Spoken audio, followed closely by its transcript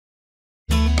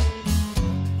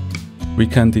We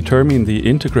can determine the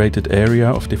integrated area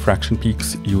of diffraction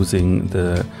peaks using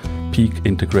the peak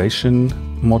integration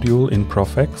module in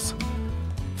Profex.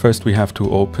 First we have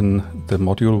to open the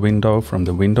module window from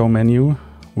the window menu,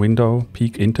 Window,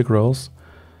 Peak Integrals,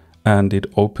 and it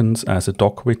opens as a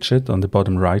dock widget on the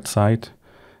bottom right side.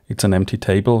 It's an empty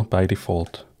table by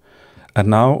default. And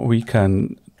now we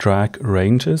can drag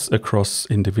ranges across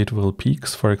individual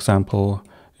peaks. For example,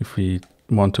 if we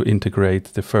want to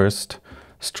integrate the first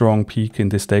strong peak in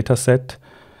this data set,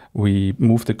 we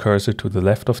move the cursor to the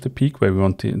left of the peak where we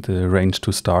want the range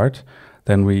to start.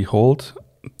 Then we hold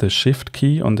the Shift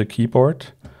key on the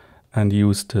keyboard and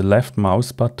use the left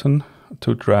mouse button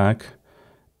to drag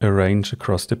a range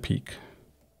across the peak.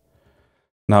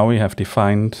 Now we have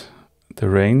defined the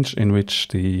range in which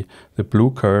the blue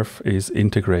curve is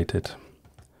integrated.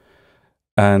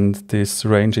 And this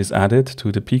range is added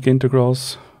to the peak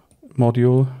integrals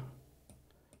module.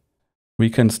 We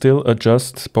can still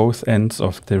adjust both ends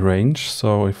of the range.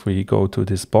 So if we go to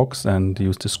this box and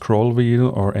use the scroll wheel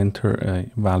or enter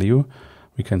a value,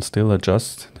 we can still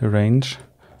adjust the range,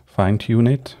 fine-tune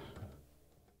it.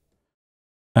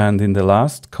 And in the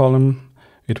last column,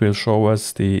 it will show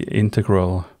us the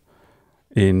integral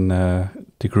in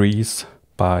degrees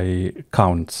by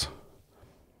counts.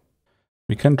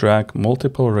 We can drag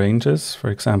multiple ranges.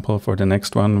 For example, for the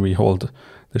next one, we hold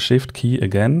the Shift key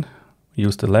again.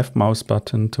 Use the left mouse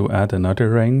button to add another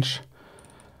range.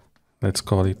 Let's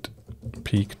call it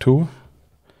peak 2.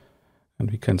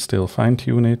 And we can still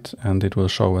fine-tune it, and it will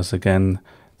show us again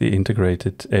the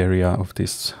integrated area of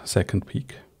this second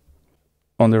peak.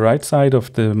 On the right side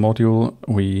of the module,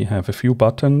 we have a few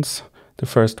buttons. The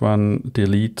first one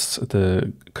deletes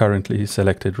the currently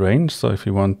selected range. So if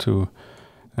we want to,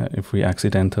 if we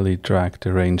accidentally drag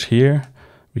the range here,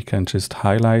 we can just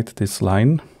highlight this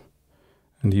line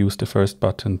and use the first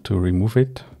button to remove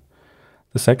it.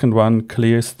 The second one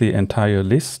clears the entire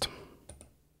list.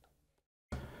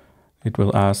 It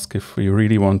will ask if we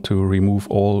really want to remove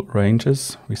all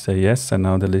ranges. We say yes, and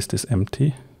now the list is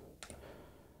empty.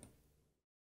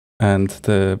 And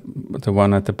the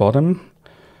one at the bottom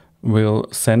will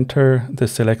center the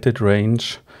selected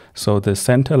range. So the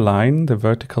center line, the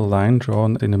vertical line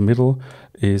drawn in the middle,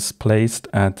 is placed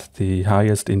at the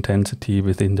highest intensity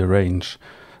within the range.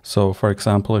 So for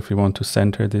example, if we want to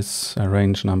center this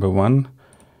range number 1,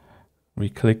 we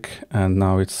click and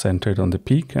now it's centered on the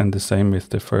peak, and the same with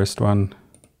the first one.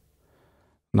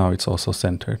 Now it's also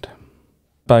centered.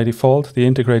 By default, the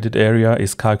integrated area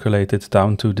is calculated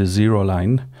down to the 0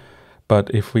 line.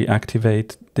 But if we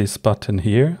activate this button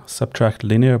here, subtract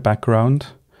linear background,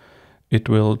 it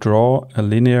will draw a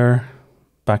linear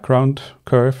background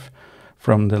curve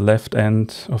from the left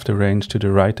end of the range to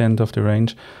the right end of the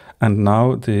range. And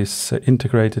now this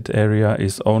integrated area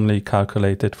is only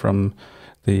calculated from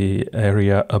the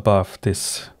area above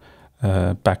this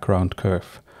background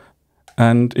curve.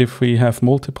 And if we have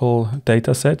multiple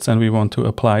data sets and we want to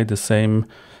apply the same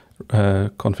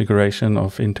configuration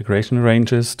of integration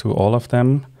ranges to all of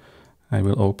them, I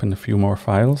will open a few more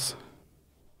files.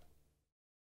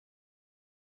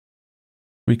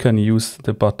 We can use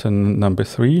the button number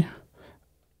 3,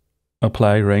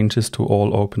 apply ranges to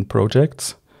all open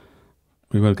projects.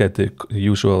 We will get the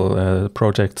usual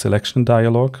project selection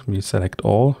dialog. We select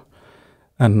all,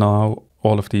 and now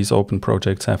all of these open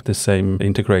projects have the same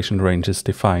integration ranges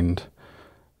defined.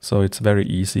 So it's very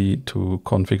easy to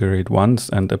configure it once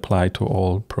and apply to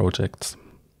all projects.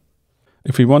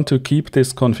 If we want to keep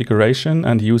this configuration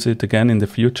and use it again in the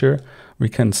future, we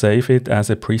can save it as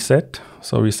a preset.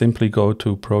 So we simply go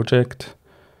to Project,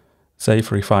 Save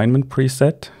Refinement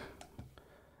Preset.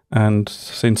 And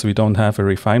since we don't have a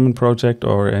refinement project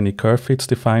or any curve fits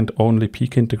defined, only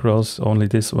peak integrals, only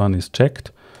this one is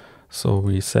checked. So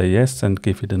we say yes and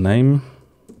give it a name.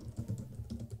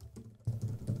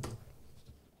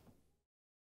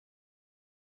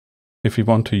 If we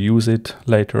want to use it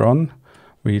later on,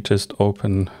 we just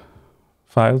open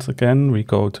Files again. We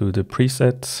go to the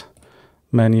Presets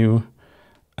menu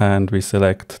and we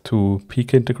select 2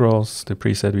 peak integrals, the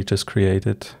preset we just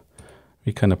created.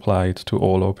 We can apply it to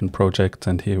all open projects,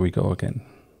 and here we go again.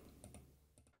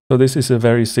 So this is a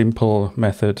very simple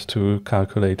method to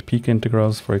calculate peak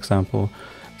integrals. For example,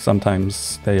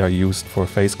 sometimes they are used for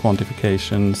phase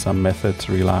quantification. Some methods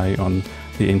rely on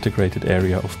the integrated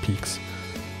area of peaks.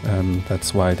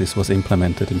 That's why this was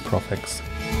implemented in Profex.